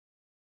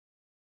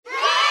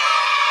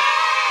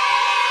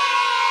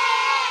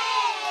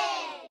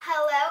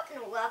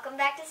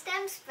Welcome back to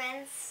STEM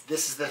Spins.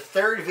 This is the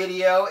third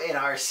video in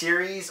our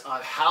series on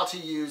how to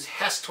use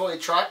Hess Toy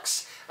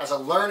Trucks as a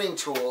learning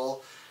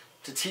tool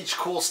to teach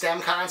cool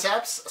STEM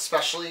concepts,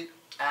 especially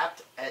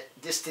apt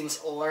at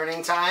distance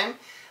learning time.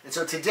 And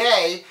so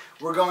today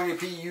we're going to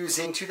be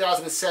using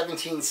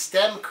 2017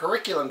 STEM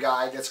curriculum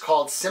guide that's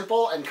called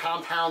Simple and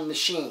Compound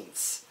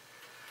Machines.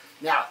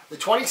 Now, the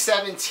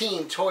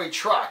 2017 toy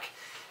truck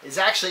is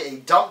actually a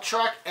dump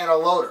truck and a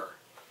loader.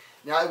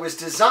 Now, it was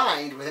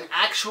designed with an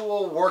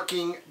actual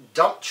working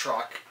dump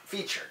truck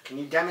feature. Can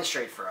you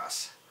demonstrate for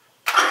us?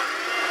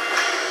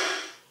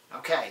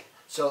 Okay,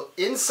 so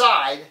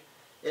inside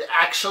it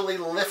actually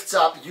lifts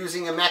up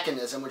using a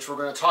mechanism which we're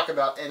going to talk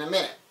about in a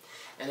minute.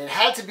 And it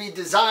had to be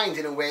designed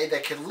in a way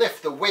that could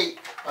lift the weight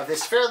of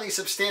this fairly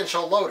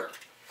substantial loader.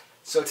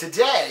 So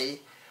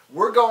today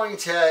we're going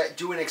to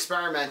do an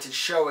experiment to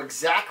show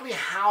exactly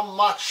how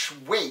much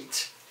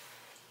weight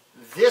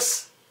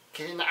this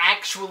can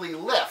actually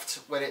lift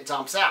when it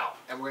dumps out.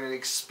 And we're going to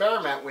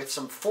experiment with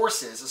some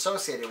forces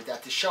associated with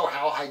that to show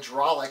how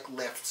hydraulic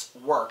lifts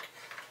work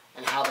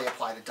and how they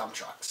apply to dump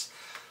trucks.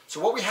 So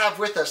what we have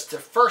with us to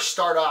first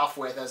start off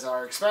with as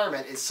our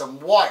experiment is some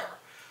water.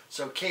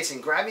 So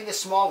Kason, grab me the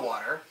small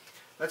water.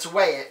 Let's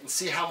weigh it and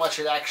see how much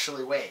it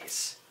actually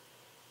weighs.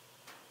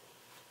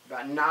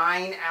 About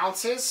 9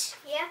 ounces?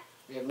 Yeah.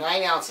 We have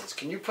 9 ounces.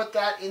 Can you put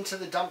that into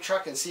the dump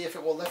truck and see if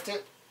it will lift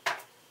it?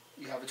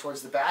 You have it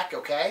towards the back,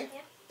 okay? Yeah.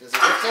 Does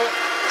it lift it?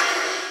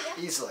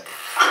 Yeah. Easily.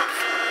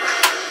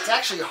 It's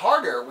actually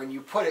harder when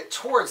you put it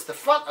towards the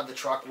front of the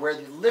truck where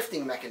the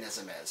lifting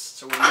mechanism is.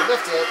 So when you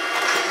lift it,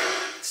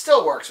 it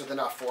still works with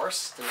enough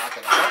force to knock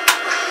it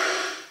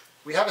out.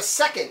 We have a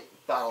second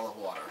bottle of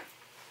water.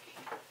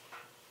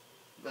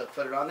 Let's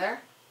put it on there.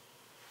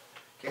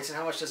 Kason,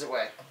 how much does it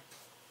weigh?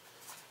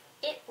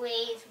 It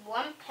weighs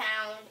 1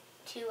 pound,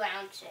 2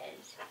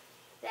 ounces.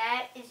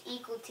 That is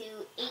equal to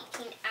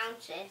 18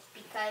 ounces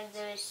because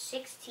there's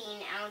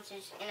 16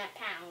 ounces in a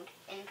pound.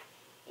 And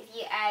if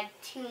you add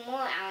 2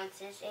 more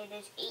ounces, it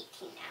is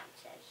 18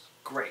 ounces.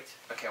 Great.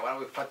 Okay, why don't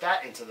we put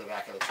that into the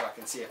back of the truck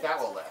and see if that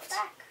will lift.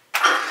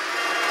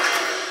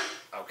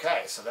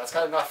 Okay, so that's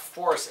got enough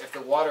force if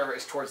the water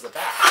is towards the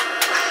back.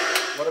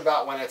 What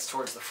about when it's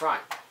towards the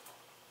front?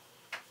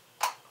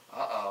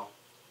 Uh-oh.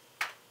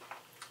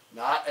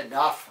 Not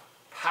enough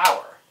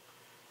power.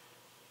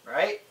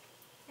 Right?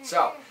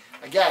 So,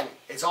 again,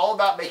 it's all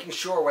about making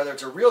sure whether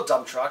it's a real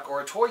dump truck or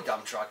a toy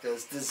dump truck that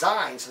is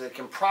designed so that it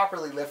can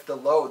properly lift the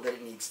load that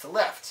it needs to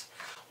lift.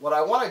 What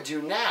I want to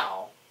do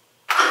now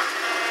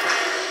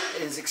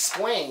is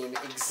explain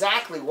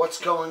exactly what's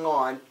going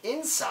on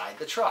inside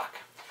the truck.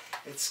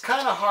 It's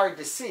kind of hard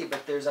to see,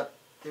 but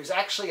there's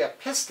actually a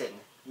piston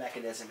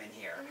mechanism in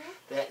here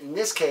that in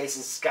this case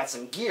has got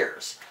some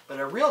gears, but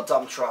a real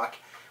dump truck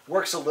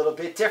works a little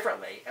bit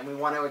differently, and we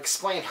want to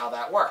explain how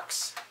that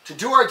works. To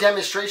do our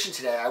demonstration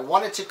today, I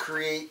wanted to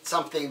create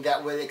something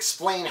that would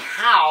explain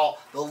how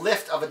the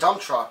lift of a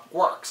dump truck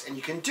works, and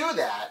you can do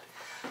that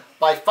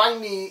by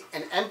finding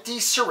an empty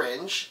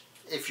syringe.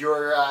 If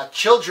your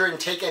children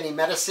take any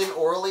medicine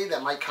orally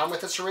that might come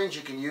with a syringe,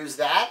 you can use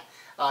that.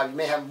 You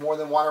may have more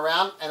than one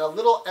around, and a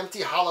little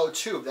empty hollow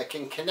tube that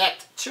can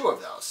connect 2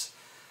 of those.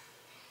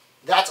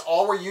 That's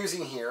all we're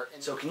using here.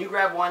 And so can you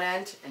grab one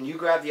end and you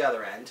grab the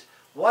other end?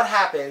 What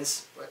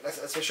happens,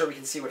 let's make sure we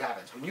can see what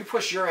happens. When you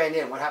push your end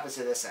in, what happens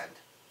to this end?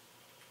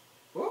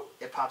 Whoop,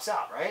 it pops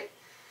out, right?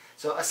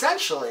 So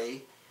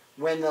essentially,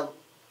 when the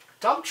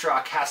dump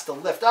truck has to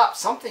lift up,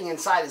 something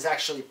inside is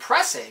actually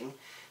pressing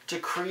to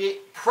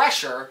create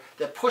pressure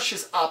that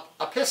pushes up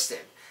a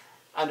piston.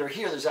 Under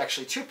here, there's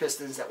actually 2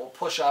 pistons that will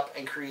push up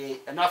and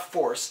create enough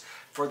force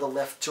for the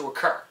lift to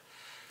occur.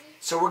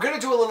 So we're going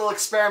to do a little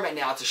experiment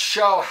now to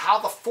show how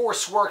the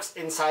force works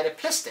inside a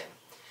piston.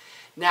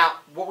 Now,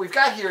 what we've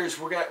got here is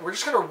we're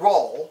just going to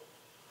roll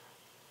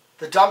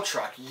the dump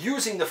truck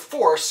using the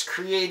force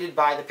created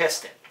by the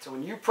piston. So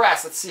when you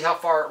press, let's see how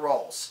far it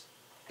rolls.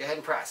 Go ahead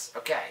and press.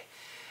 Okay.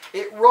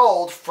 It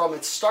rolled from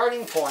its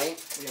starting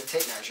point, we have a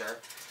tape measure,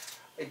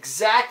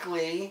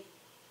 exactly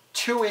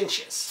 2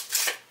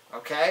 inches.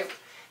 Okay.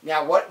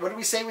 Now, what did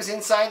we say was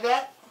inside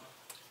that?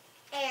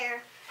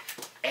 Air.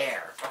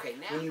 Air. Okay,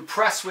 now when you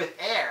press with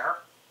air,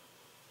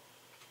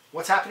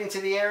 what's happening to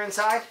the air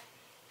inside?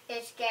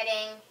 It's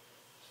getting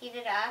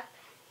heated up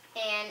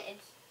and it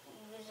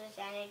loses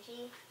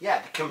energy.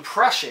 Yeah, the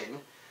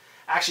compression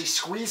actually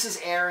squeezes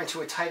air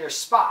into a tighter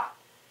spot.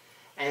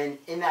 And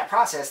in that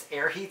process,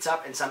 air heats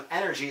up and some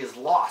energy is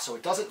lost. So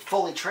it doesn't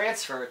fully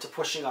transfer to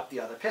pushing up the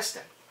other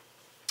piston.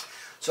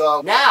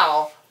 So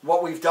now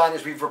what we've done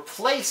is we've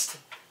replaced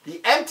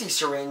the empty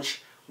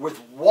syringe with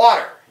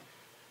water.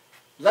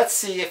 Let's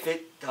see if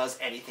it does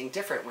anything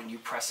different when you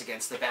press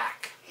against the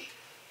back.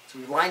 So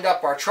we lined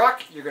up our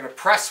truck. You're going to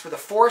press with a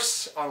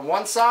force on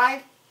one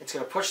side. It's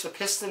going to push the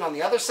piston on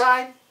the other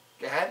side.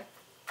 Go ahead.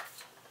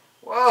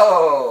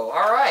 Whoa,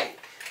 all right.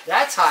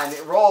 That time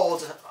it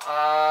rolled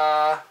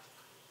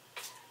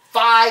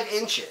 5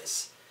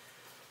 inches.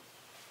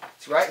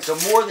 Right? So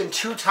more than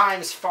 2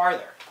 times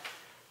farther.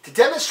 To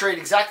demonstrate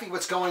exactly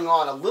what's going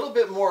on a little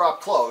bit more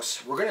up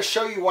close, we're going to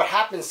show you what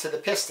happens to the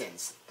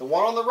pistons. The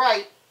one on the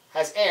right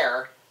has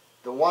air.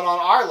 The one on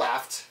our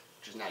left,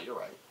 which is now your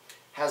right,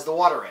 has the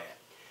water in it.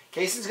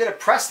 Casey's going to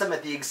press them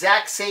at the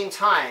exact same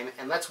time,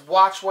 and let's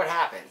watch what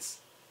happens.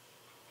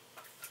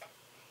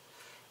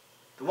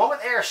 The one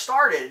with air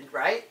started,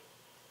 right?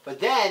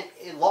 But then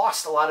it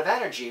lost a lot of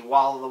energy,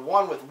 while the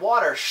one with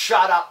water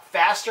shot up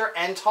faster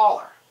and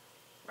taller.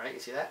 Right? You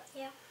see that?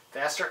 Yeah.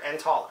 Faster and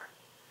taller.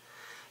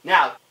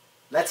 Now,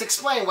 let's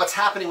explain what's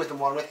happening with the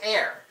one with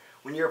air.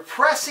 When you're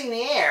pressing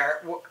the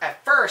air,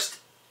 at first,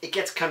 it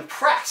gets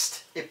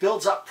compressed. It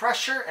builds up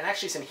pressure, and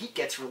actually some heat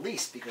gets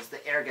released because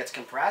the air gets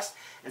compressed,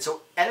 and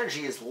so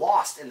energy is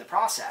lost in the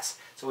process,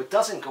 so it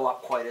doesn't go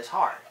up quite as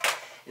hard.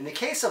 In the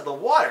case of the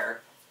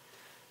water,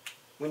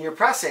 when you're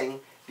pressing,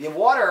 the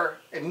water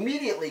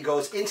immediately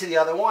goes into the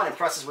other one and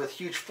presses with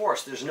huge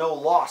force. There's no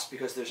loss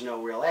because there's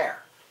no real air.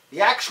 The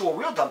actual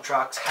real dump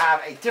trucks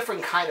have a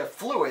different kind of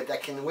fluid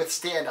that can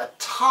withstand a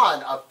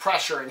ton of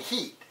pressure and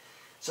heat,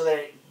 so that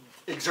it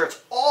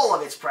exerts all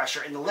of its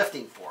pressure in the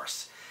lifting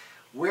force.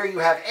 Where you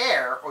have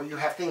air, or you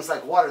have things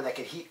like water that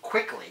can heat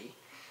quickly,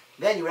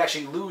 then you would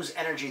actually lose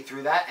energy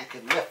through that and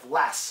could lift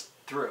less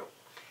through.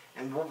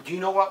 And do you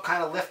know what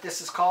kind of lift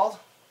this is called?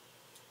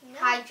 No.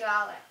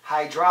 Hydraulic.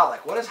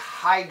 Hydraulic. What does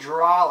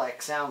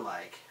hydraulic sound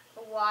like?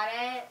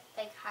 Water,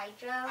 like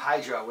hydro.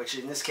 Hydro, which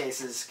in this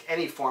case is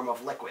any form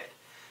of liquid,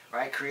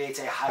 right? Creates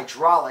a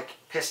hydraulic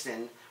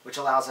piston, which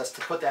allows us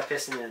to put that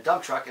piston in a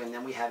dump truck, and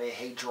then we have a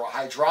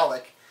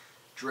hydraulic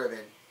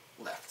driven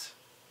lift.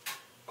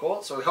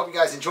 Cool. So we hope you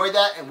guys enjoyed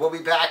that, and we'll be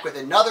back with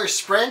another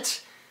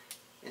sprint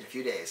in a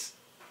few days.